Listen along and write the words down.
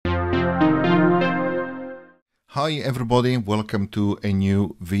Hi everybody, welcome to a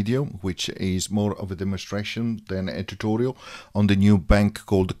new video which is more of a demonstration than a tutorial on the new bank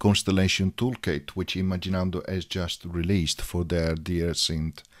called the Constellations Toolkit, which Imaginando has just released for their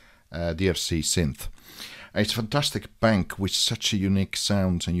DRC synth. It's a fantastic bank with such a unique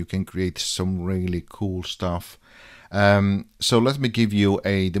sounds, and you can create some really cool stuff. So let me give you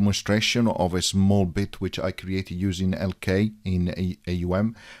a demonstration of a small bit which I created using LK in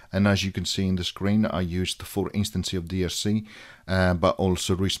AUM, and as you can see in the screen I used 4 instances of DRC, but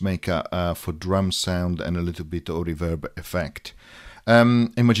also Rhythmaker for drum sound and a little bit of reverb effect.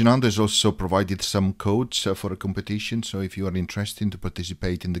 Imaginando has also provided some codes for a competition, so if you are interested to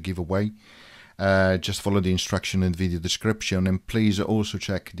participate in the giveaway, just follow the instruction in the video description, and please also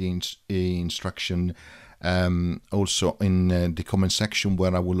check the instruction also in the comment section,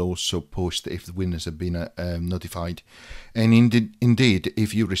 where I will also post if the winners have been notified. And indeed,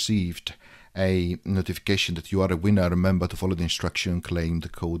 if you received a notification that you are a winner, remember to follow the instruction and claim the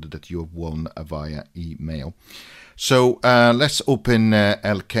code that you have won via email. So let's open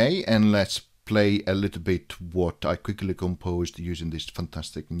LK and let's play a little bit what I quickly composed using this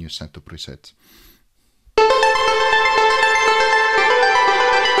fantastic new set of presets.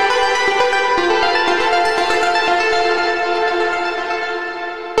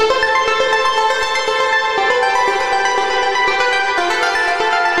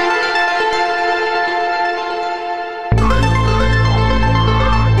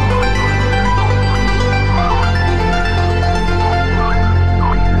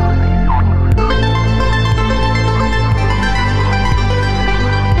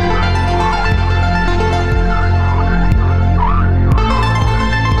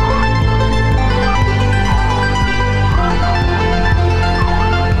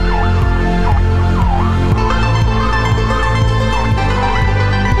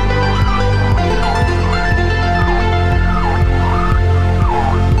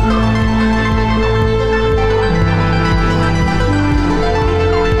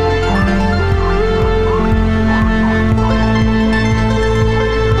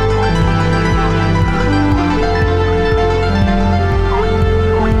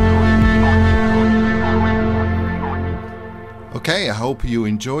 Okay, I hope you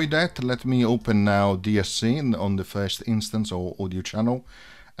enjoyed that. Let me open now DRC on the first instance or audio channel,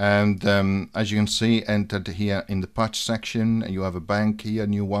 and as you can see, entered here in the patch section, you have a bank here,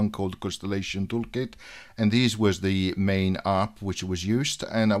 new one called Constellations Toolkit, and this was the main app which was used,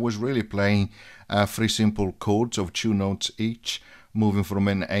 and I was really playing 3 simple chords of 2 notes each, moving from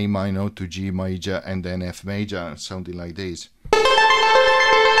an A minor to G major and then F major, sounding like this.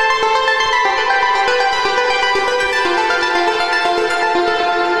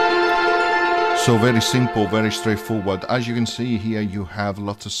 So very simple, very straightforward. As you can see here, you have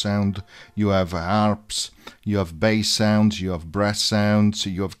lots of sound. You have harps, you have bass sounds, you have brass sounds,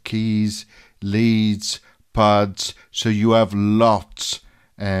 you have keys, leads, pads. So you have lots,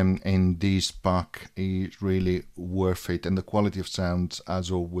 and this pack is really worth it. And the quality of sounds, as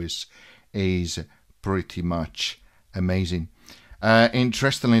always, is pretty much amazing.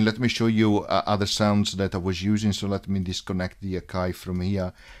 Interestingly, let me show you other sounds that I was using. So let me disconnect the archive from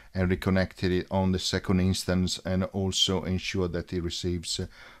here and reconnected it on the second instance, and also ensure that it receives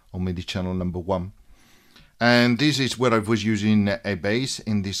on MIDI channel number 1. And this is where I was using a bass.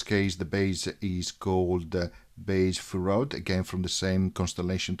 In this case, the bass is called Bass Furrowed, again from the same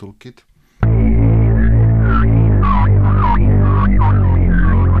Constellation Toolkit.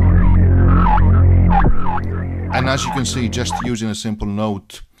 And as you can see, just using a simple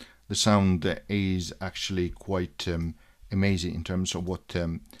note, the sound is actually quite amazing in terms of what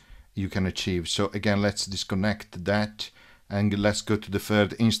you can achieve. So again, let's disconnect that and let's go to the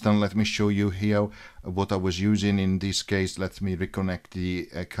third instance. Let me show you here what I was using. In this case, let me reconnect the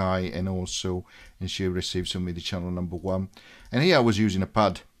Kai and also ensure you receive some MIDI channel number 1. And here I was using a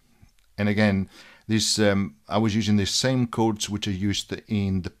pad. And again, this I was using the same chords which are used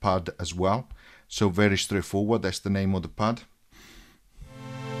in the pad as well. So very straightforward, that's the name of the pad.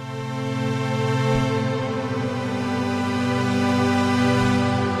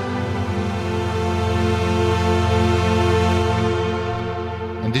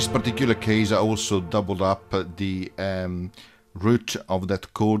 In this particular case, I also doubled up the root of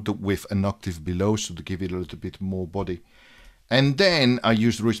that chord with an octave below, so to give it a little bit more body. And then I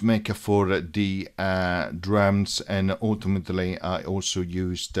used Rhythmaker for the drums, and ultimately I also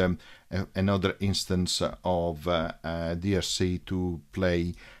used another instance of DRC to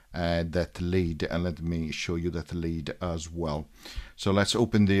play that lead, and let me show you that lead as well. So let's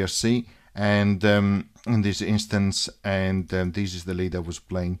open DRC, and in this instance, and this is the lead I was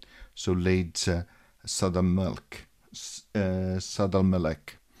playing. So leads Sadalmelek,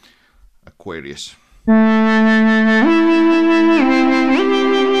 Aquarius.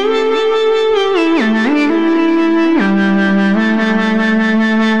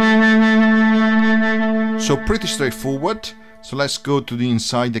 So pretty straightforward. So let's go to the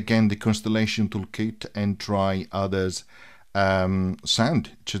inside again, the Constellation Toolkit, and try others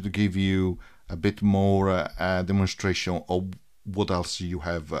sound, just to give you a bit more demonstration of what else you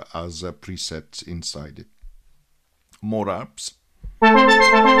have as presets inside it. More apps.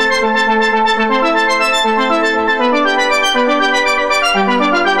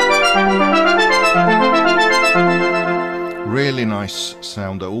 Really nice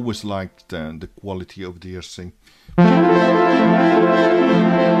sound. I always liked the quality of DRC.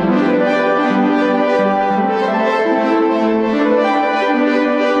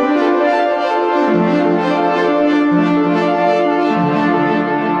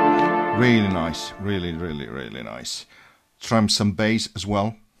 Really nice, really nice. Try some bass as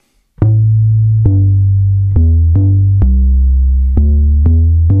well.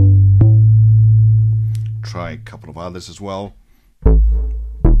 Try a couple of others as well.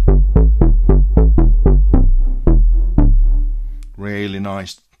 Really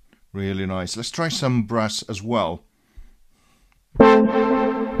nice, really nice. Let's try some brass as well.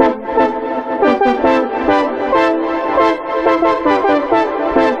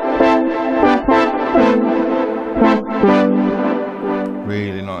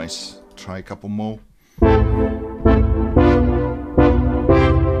 Really nice. Try a couple more.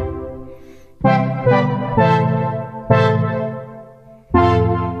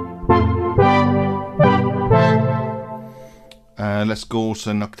 Let's go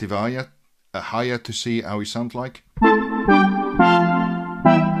also an octave higher to see how it sounds like.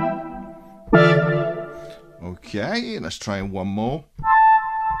 Okay, let's try one more.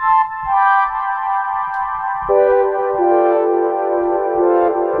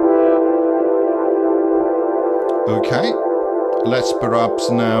 Okay, let's perhaps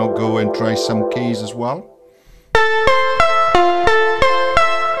now go and try some keys as well.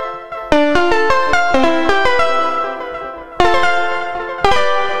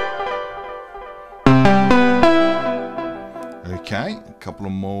 Okay, a couple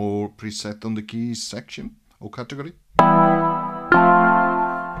of more preset on the keys section or category.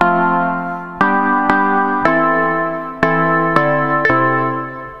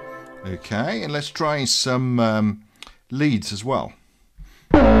 Okay, and let's try some leads as well.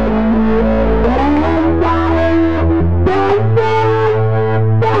 Oh,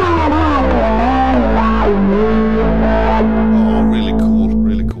 really cool,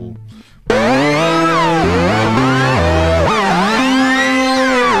 really cool.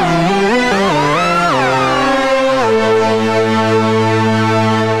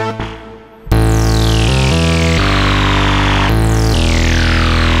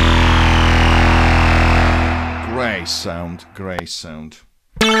 Great sound.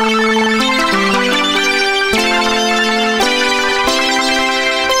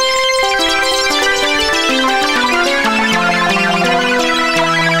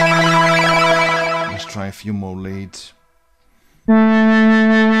 Let's try a few more leads.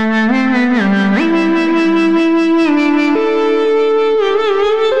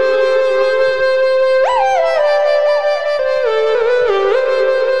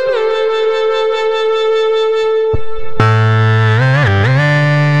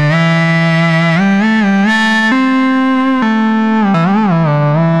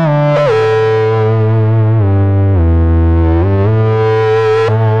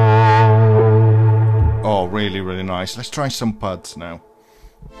 Really nice. Let's try some pads now.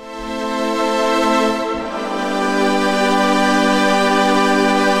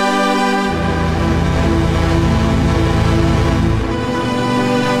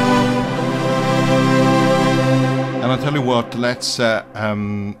 And I'll tell you what, let's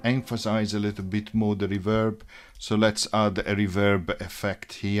emphasize a little bit more the reverb. So let's add a reverb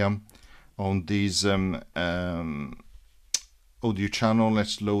effect here on this audio channel.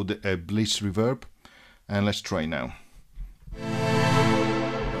 Let's load a Bliss reverb. And let's try now.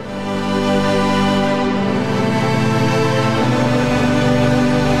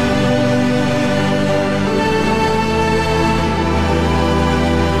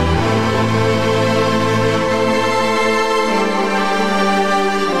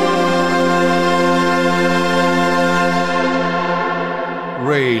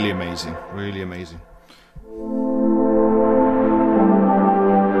 Really amazing, really amazing.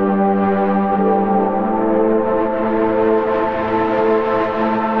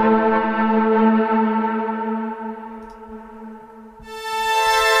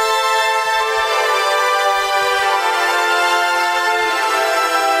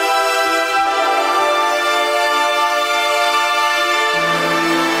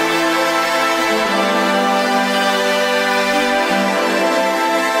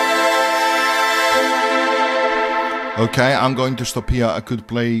 Okay, I'm going to stop here. I could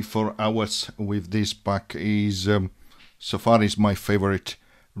play for hours with this pack. Is so far is my favorite.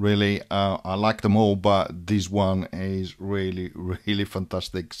 Really, I like them all, but this one is really, really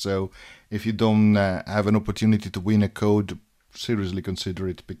fantastic. So if you don't have an opportunity to win a code, seriously consider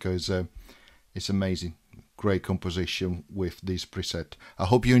it, because it's amazing. Great composition with this preset. I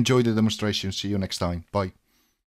hope you enjoyed the demonstration. See you next time. Bye.